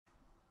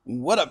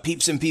What up,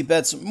 peeps and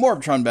peepettes?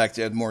 MorbTron back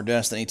to more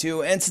Destiny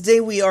 2, and today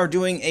we are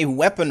doing a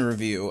weapon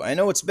review. I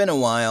know it's been a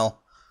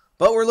while,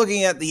 but we're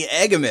looking at the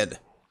Agamid.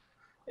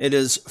 It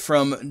is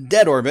from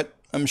Dead Orbit.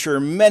 I'm sure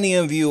many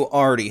of you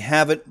already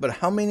have it, but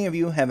how many of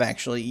you have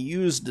actually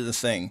used the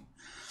thing?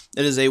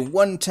 It is a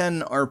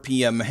 110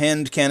 RPM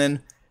hand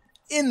cannon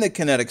in the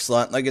kinetic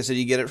slot. Like I said,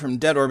 you get it from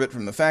Dead Orbit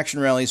from the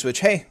faction rallies, which,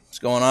 hey, it's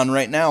going on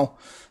right now.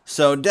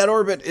 So Dead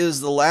Orbit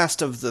is the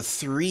last of the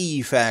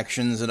 3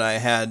 factions that I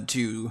had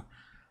to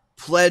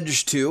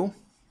pledge to,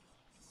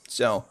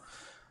 so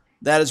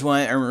that is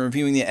why I'm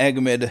reviewing the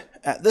Agamid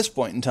at this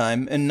point in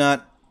time and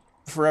not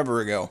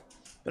forever ago.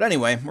 But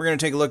anyway, we're going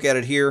to take a look at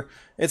it here.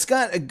 It's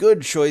got a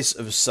good choice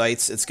of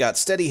sights. It's got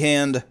steady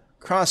hand,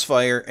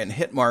 crossfire, and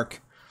hit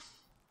mark.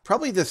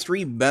 Probably the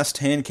 3 best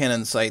hand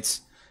cannon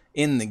sights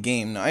in the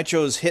game. Now, I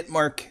chose hit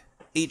mark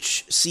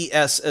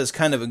HCS as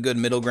kind of a good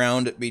middle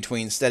ground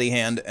between steady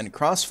hand and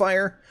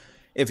crossfire.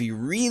 If you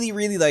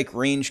really like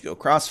range, go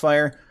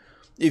crossfire.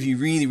 If you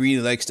really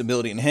like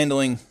stability and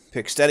handling,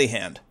 pick steady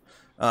hand.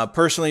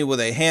 Personally,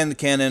 with a hand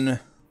cannon,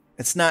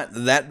 it's not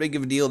that big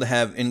of a deal to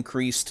have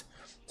increased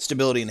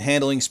stability and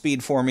handling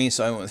speed for me,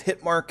 so I went with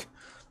hit mark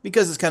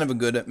because it's kind of a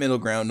good middle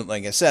ground,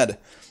 like I said.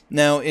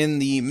 Now, in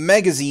the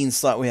magazine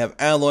slot, we have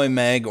alloy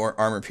mag or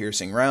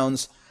armor-piercing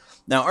rounds.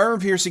 Now,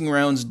 armor-piercing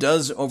rounds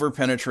does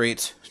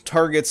overpenetrate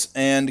targets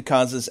and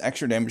causes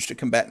extra damage to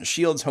combatant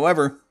shields.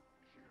 However,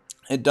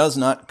 it does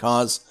not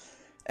cause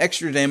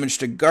extra damage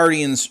to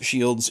Guardian's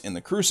shields in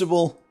the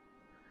Crucible,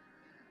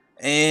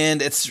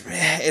 and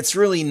it's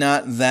really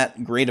not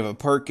that great of a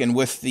perk. And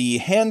with the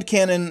hand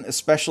cannon,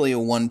 especially a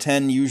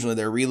 110, usually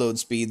their reload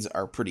speeds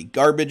are pretty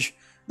garbage.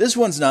 This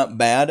one's not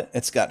bad.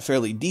 It's got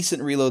fairly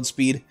decent reload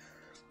speed.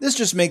 This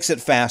just makes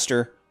it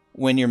faster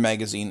when your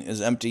magazine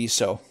is empty,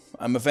 so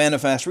I'm a fan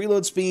of fast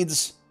reload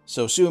speeds,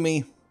 so sue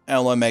me,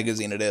 alloy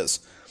magazine it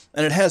is.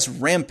 And it has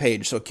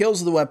Rampage, so it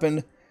kills the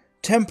weapon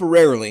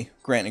temporarily,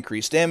 grant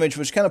increased damage,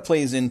 which kind of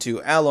plays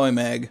into alloy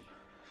mag.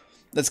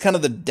 That's kind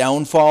of the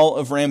downfall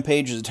of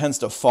Rampage, is it tends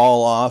to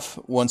fall off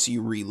once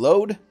you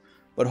reload,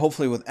 but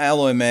hopefully with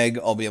alloy mag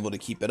I'll be able to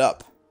keep it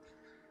up.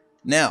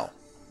 Now,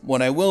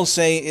 what I will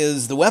say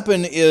is the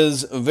weapon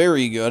is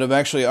very good. I've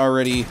actually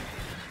already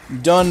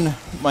done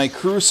my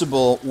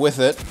Crucible with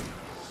it.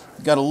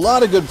 Got a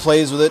lot of good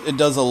plays with it. It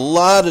does a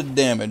lot of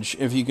damage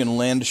if you can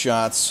land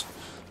shots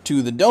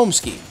to the dome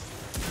ski.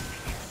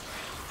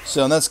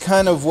 So that's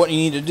kind of what you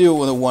need to do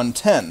with a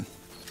 110.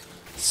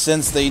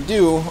 Since they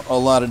do a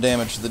lot of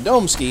damage to the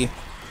dome ski,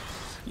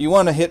 you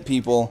want to hit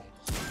people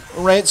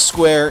right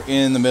square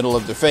in the middle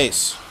of their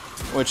face,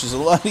 which is a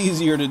lot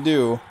easier to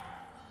do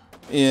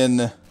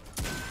in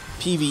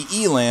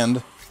PvE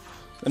land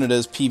than it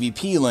is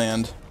PvP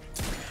land.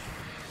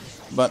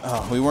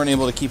 But we weren't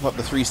able to keep up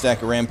the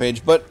 3-stack of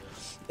Rampage, but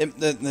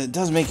it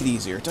does make it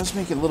easier. It does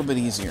make it a little bit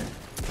easier.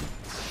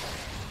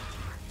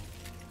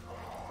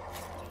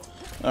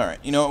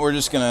 Alright, you know what,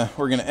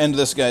 we're gonna end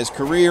this guy's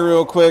career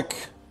real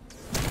quick.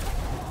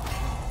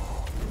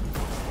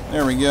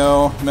 There we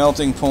go,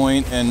 melting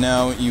point, and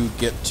now you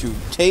get to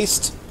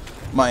taste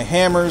my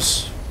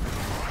hammers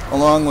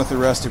along with the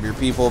rest of your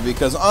people,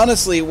 because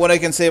honestly, what I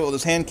can say about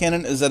this hand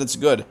cannon is that it's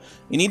good.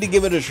 You need to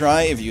give it a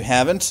try if you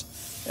haven't,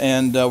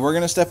 and we're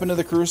gonna step into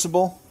the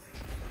Crucible,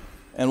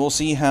 and we'll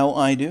see how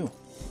I do.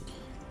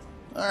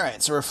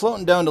 Alright, so we're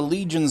floating down to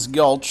Legion's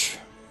Gulch.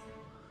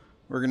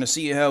 We're gonna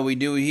see how we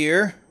do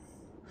here.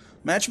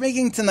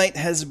 Matchmaking tonight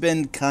has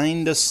been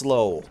kinda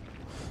slow,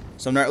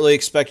 so I'm not really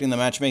expecting the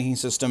matchmaking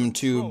system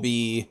to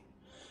be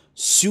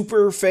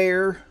super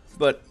fair,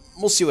 but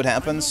we'll see what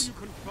happens.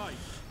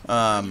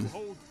 Gotten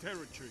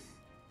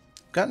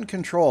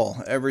control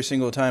every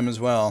single time as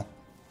well.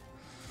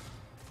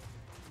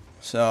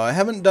 So I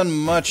haven't done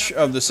much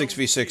of the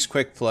 6v6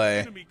 quick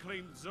play.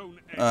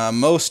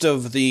 Most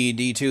of the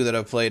D2 that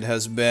I've played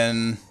has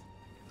been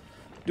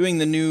doing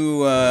the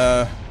new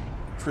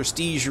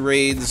prestige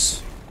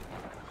raids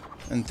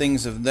and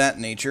things of that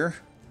nature.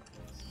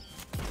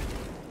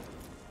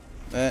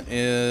 That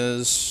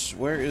is...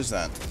 where is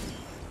that?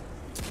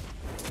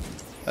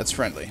 That's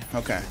friendly.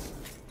 Okay.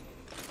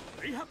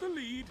 They have the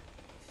lead,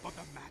 but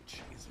the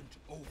match isn't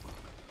over.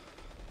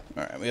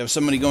 Alright, we have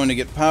somebody going to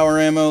get power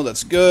ammo.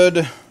 That's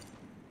good.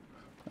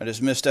 I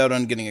just missed out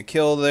on getting a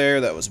kill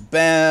there. That was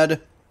bad.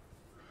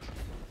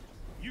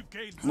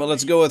 Well,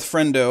 let's go with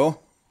Friendo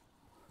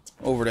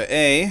over to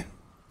A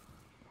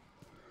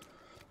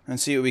and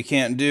see what we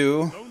can't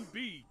do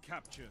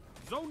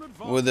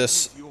with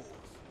this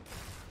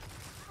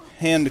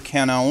hand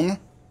cannon.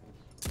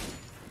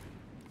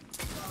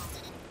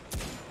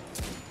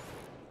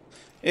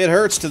 It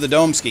hurts to the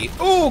dome ski.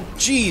 Oh,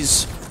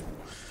 jeez.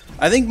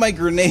 I think my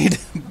grenade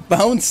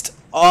bounced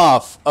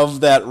off of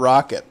that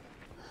rocket.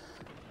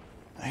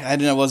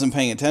 I wasn't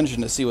paying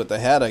attention to see what they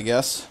had, I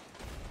guess.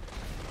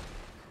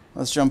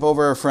 Let's jump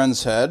over our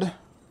friend's head.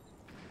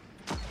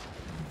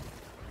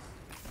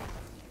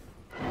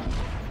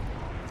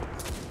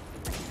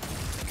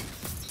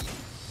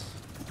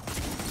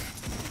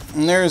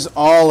 And there's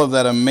all of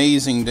that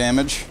amazing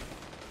damage.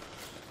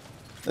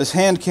 This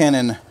hand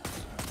cannon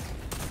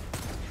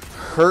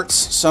hurts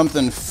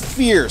something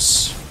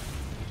fierce.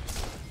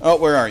 Oh,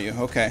 where are you?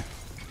 Okay.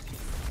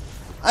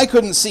 I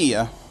couldn't see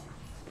you.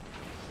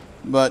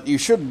 But you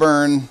should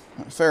burn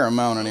a fair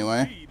amount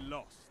anyway.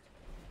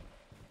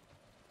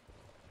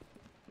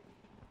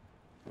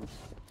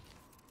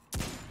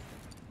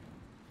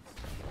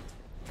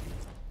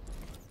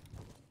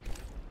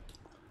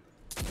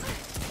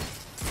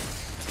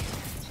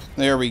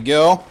 There we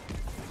go.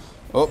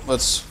 Oh,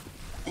 let's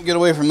get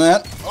away from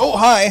that. Oh,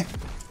 hi!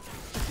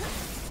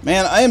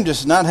 Man, I am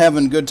just not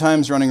having good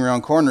times running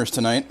around corners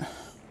tonight.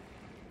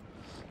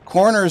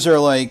 Corners are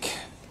like,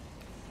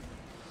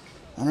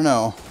 I don't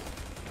know,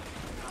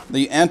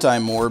 the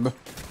anti-morb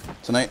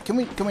tonight. Can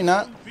we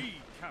not?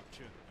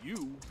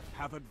 You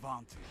have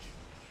advantage.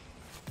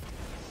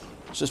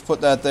 Let's just put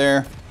that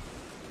there.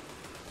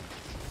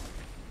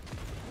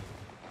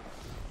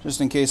 Just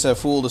in case that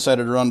fool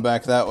decided to run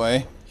back that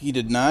way. He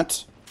did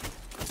not.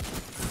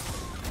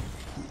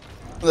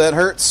 That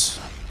hurts.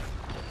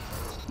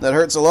 That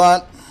hurts a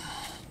lot.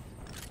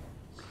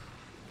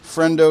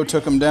 Friendo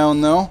took him down,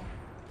 though.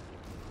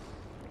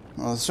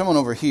 Well, there's someone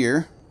over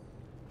here.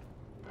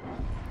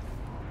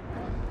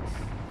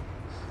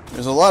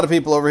 There's a lot of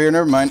people over here.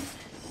 Never mind.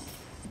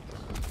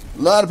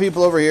 A lot of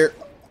people over here.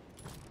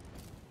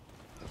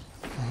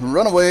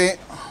 Run away.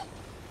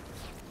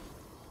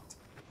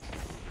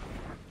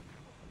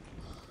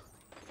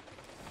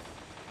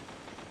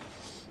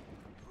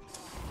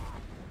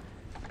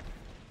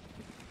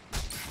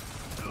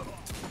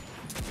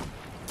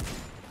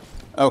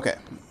 Okay.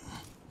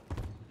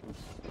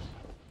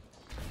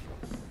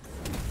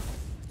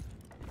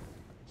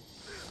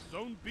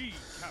 Zone B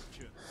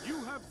captured. You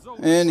have zone.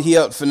 And he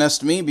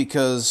out-finessed me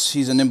because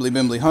he's a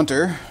nimbly-bimbly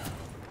hunter.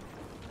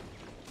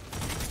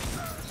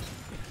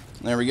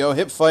 There we go.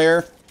 Hip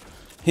fire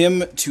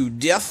him to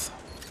death.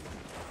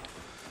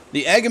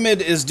 The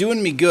Agamid is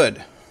doing me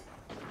good.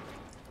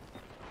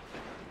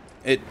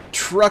 It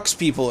trucks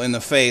people in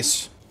the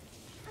face.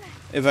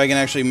 If I can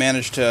actually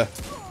manage to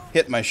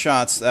hit my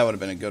shots, that would have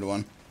been a good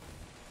one.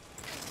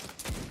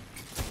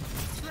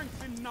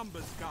 Strength in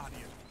numbers,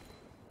 Guardian.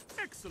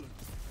 Excellent.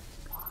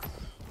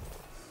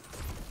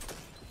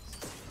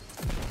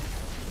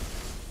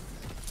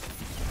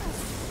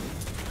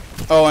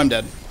 Oh, I'm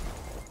dead.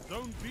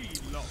 Zone B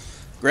lost.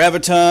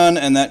 Graviton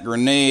and that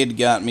grenade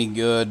got me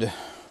good.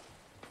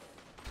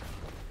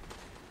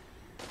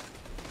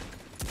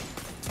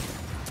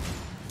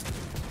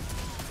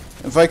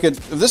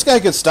 If this guy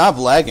could stop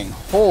lagging,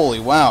 holy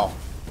wow.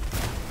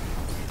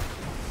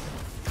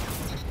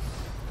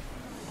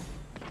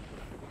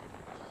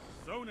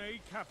 Zone A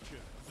captured.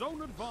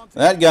 Zone advantage.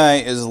 That guy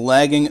is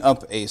lagging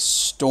up a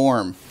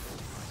storm.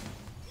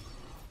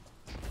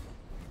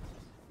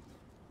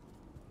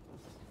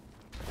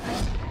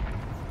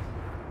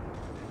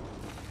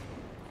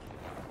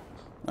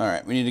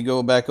 Alright, we need to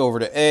go back over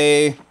to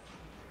A.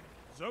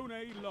 Zone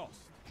A lost.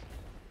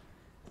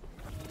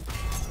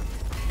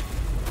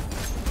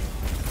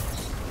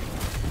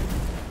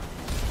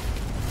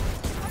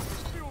 I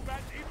feel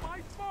that in my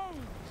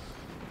bones.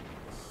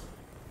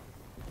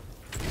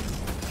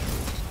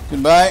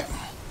 Goodbye.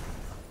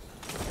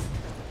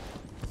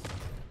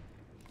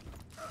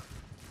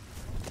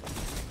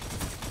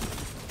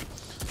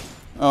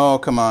 Oh,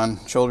 come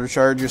on. Shoulder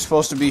charge. You're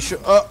supposed to be...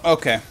 Oh,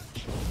 okay.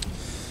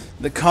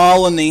 The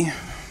colony.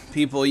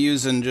 People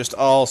using just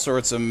all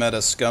sorts of meta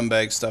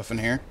scumbag stuff in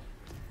here.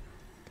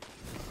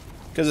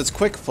 Because it's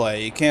quick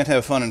play. You can't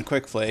have fun in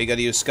quick play. You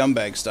gotta use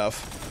scumbag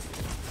stuff.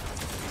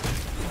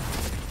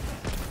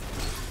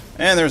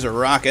 And there's a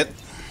rocket.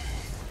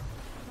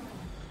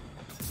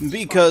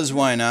 Because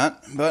why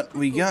not? But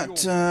we got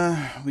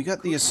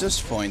the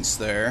assist points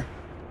there.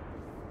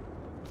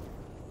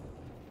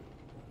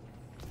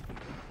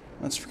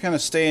 Let's kind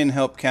of stay and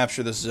help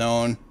capture this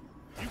zone.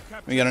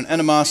 We got an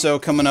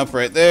Enemaso coming up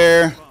right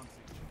there.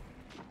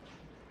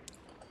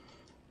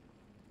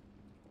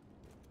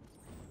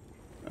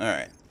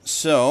 Alright,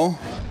 so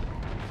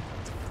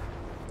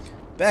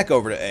back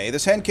over to A.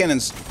 This hand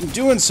cannon's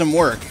doing some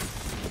work.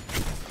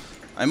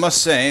 I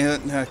must say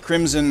that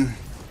Crimson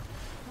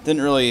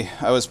didn't really...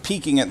 I was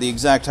peeking at the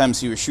exact times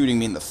he was shooting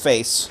me in the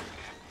face.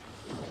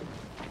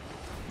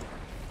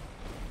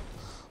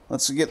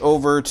 Let's get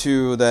over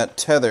to that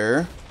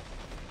tether.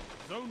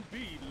 Zone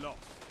B lost.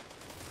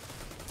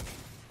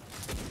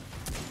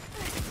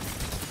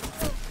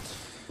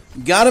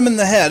 Got him in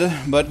the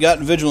head, but got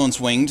Vigilance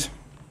winged.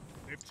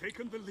 They've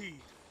taken the lead.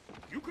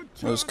 You could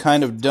It was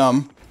kind of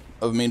dumb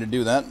of me to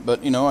do that,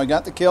 but, you know, I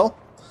got the kill.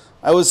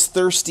 I was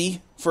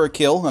thirsty for a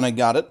kill, and I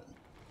got it.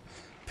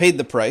 Paid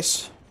the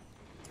price.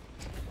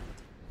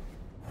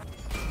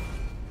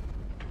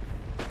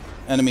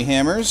 Enemy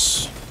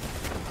hammers.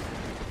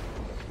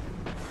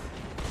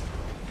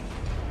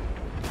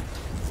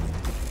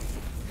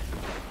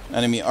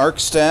 Enemy arc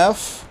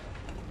staff.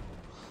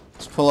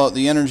 Let's pull out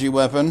the energy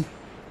weapon.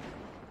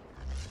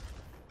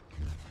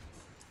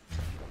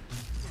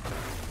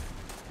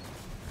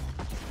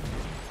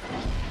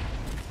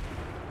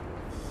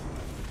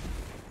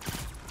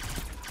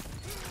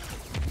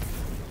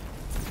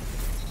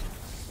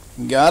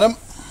 Got him.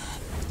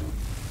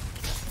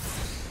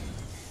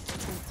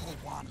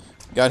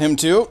 Got him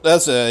too.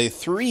 That's a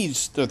three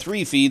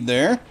feed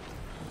there.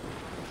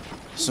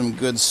 Some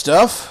good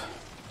stuff.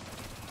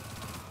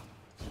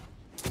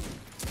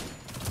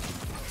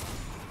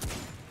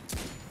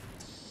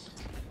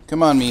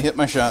 Come on, me. Hit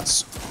my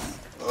shots.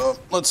 Oh,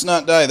 let's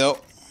not die, though.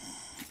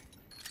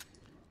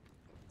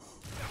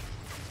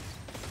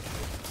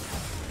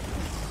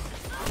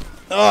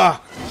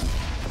 Ah!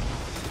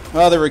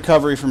 Oh, the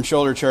recovery from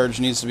shoulder charge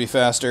needs to be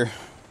faster.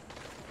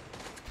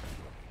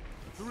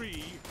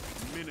 3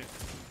 minutes.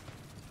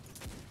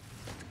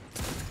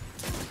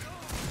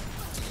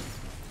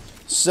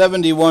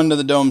 71 to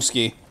the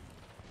Domski.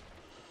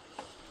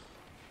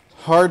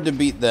 Hard to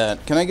beat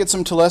that. Can I get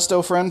some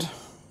Telesto, friend?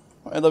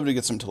 I'd love to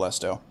get some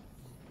Telesto.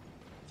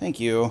 Thank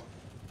you.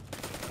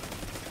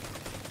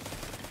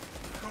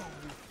 Go.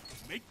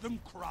 Make them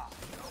cry.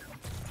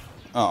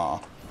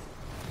 Aw.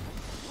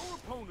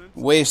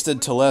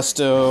 Wasted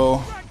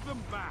Telesto.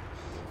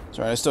 That's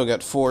right, I still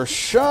got 4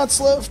 shots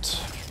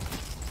left.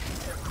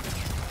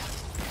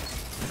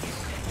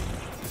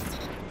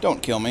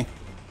 Don't kill me.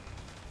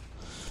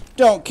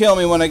 Don't kill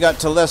me when I got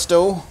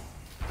Telesto.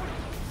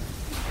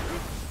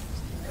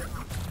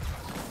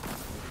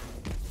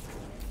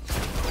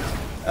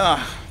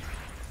 Ah.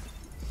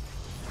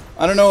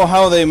 I don't know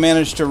how they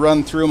managed to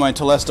run through my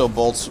Telesto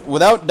bolts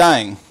without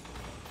dying.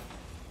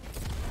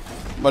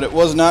 But it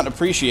was not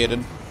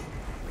appreciated.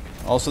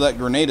 Also, that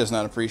grenade is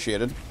not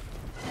appreciated.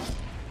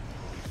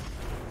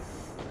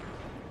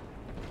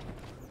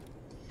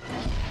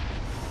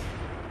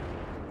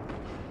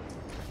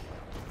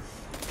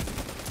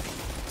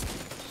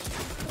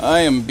 I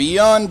am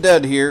beyond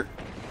dead here.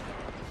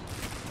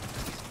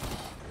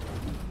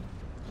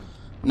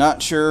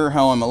 Not sure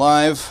how I'm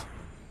alive.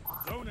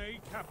 Zone A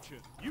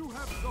captured. You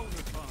have zone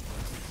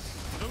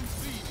advantage. Zone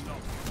C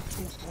lost.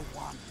 2 for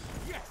 1.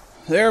 Yes.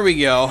 There we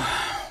go.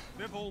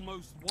 They've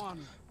almost won.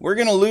 We're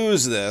gonna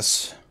lose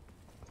this,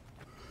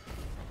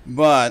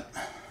 but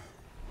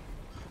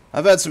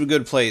I've had some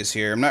good plays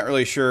here. I'm not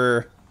really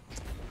sure.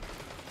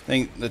 I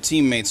think the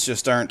teammates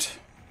just aren't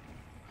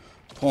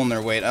pulling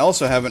their weight. I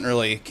also haven't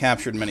really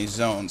captured many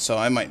zones, so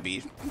I might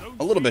be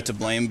a little bit to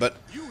blame, but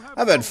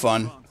I've had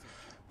fun.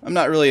 I'm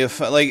not really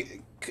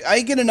like,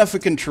 I get enough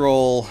of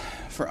control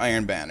for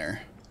Iron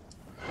Banner.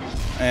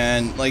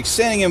 And, like,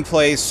 standing in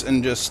place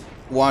and just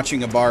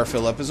watching a bar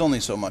fill up is only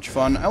so much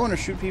fun. I want to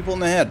shoot people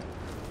in the head.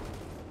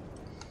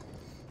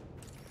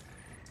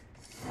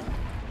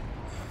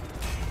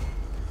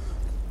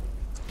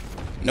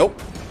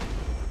 Nope.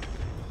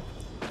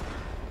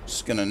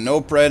 Just gonna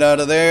nope right out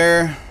of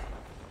there.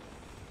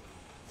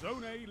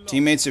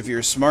 Teammates, if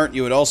you're smart,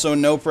 you would also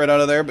nope right out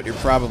of there, but you're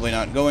probably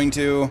not going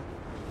to.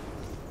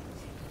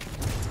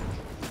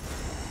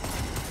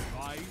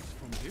 Rise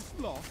from this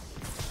loss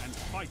and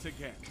fight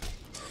again.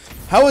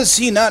 How is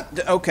he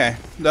not... Okay,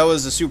 that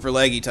was a super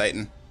laggy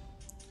Titan.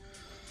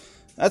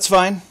 That's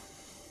fine.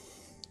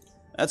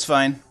 That's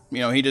fine. You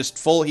know, he just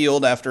full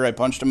healed after I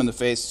punched him in the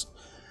face.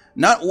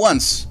 Not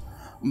once,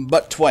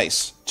 but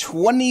twice.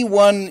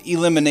 21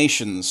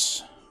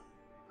 eliminations.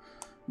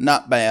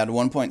 Not bad.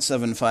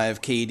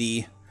 1.75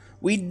 KD.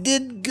 We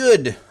did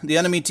good. The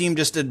enemy team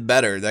just did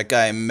better. That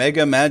guy,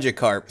 Mega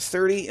Magikarp,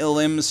 30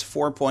 elims,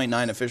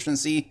 4.9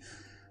 efficiency,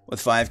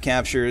 with 5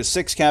 captures,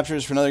 6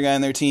 captures for another guy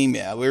on their team.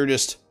 Yeah, we were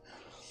just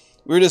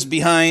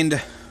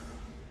behind.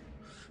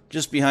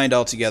 Just behind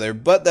altogether.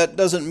 But that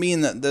doesn't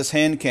mean that this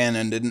hand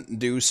cannon didn't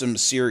do some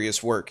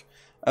serious work.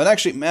 I would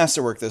actually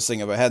masterwork this thing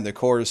if I had the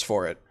cores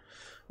for it.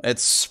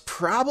 It's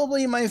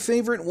probably my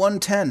favorite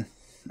 110.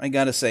 I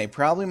gotta say,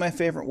 probably my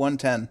favorite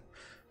 110.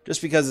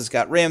 Just because it's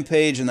got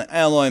Rampage and the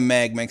alloy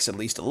mag makes it at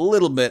least a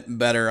little bit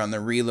better on the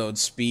reload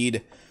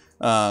speed.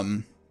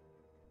 Yeah,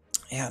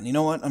 and you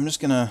know what? I'm just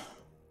gonna...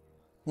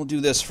 We'll do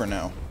this for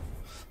now.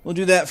 We'll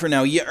do that for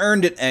now. You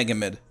earned it,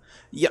 Agamid.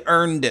 You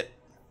earned it.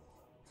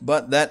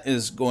 But that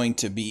is going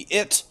to be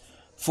it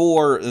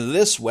for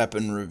this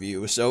weapon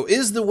review. So,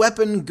 is the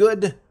weapon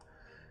good?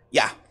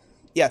 Yeah.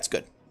 Yeah, it's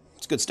good.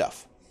 It's good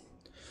stuff.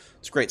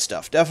 It's great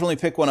stuff. Definitely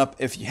pick one up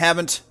if you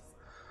haven't.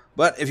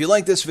 But if you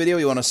like this video,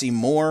 you want to see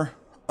more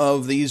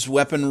of these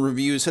weapon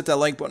reviews, hit that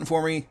like button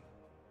for me.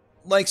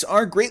 Likes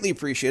are greatly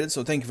appreciated,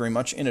 so thank you very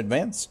much in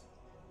advance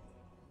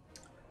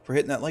for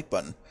hitting that like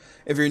button.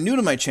 If you're new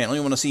to my channel,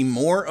 you want to see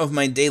more of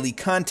my daily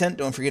content,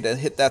 don't forget to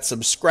hit that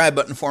subscribe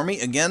button for me.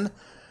 Again,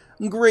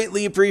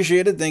 greatly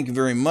appreciated. Thank you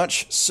very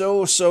much.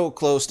 So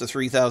close to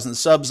 3,000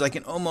 subs. I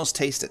can almost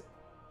taste it.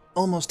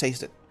 Almost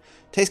taste it.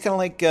 Tastes kind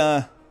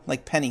of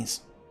like pennies.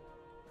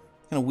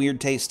 Kind of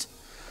weird taste.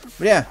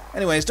 But yeah,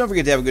 anyways, don't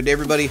forget to have a good day,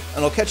 everybody,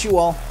 and I'll catch you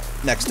all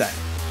next time.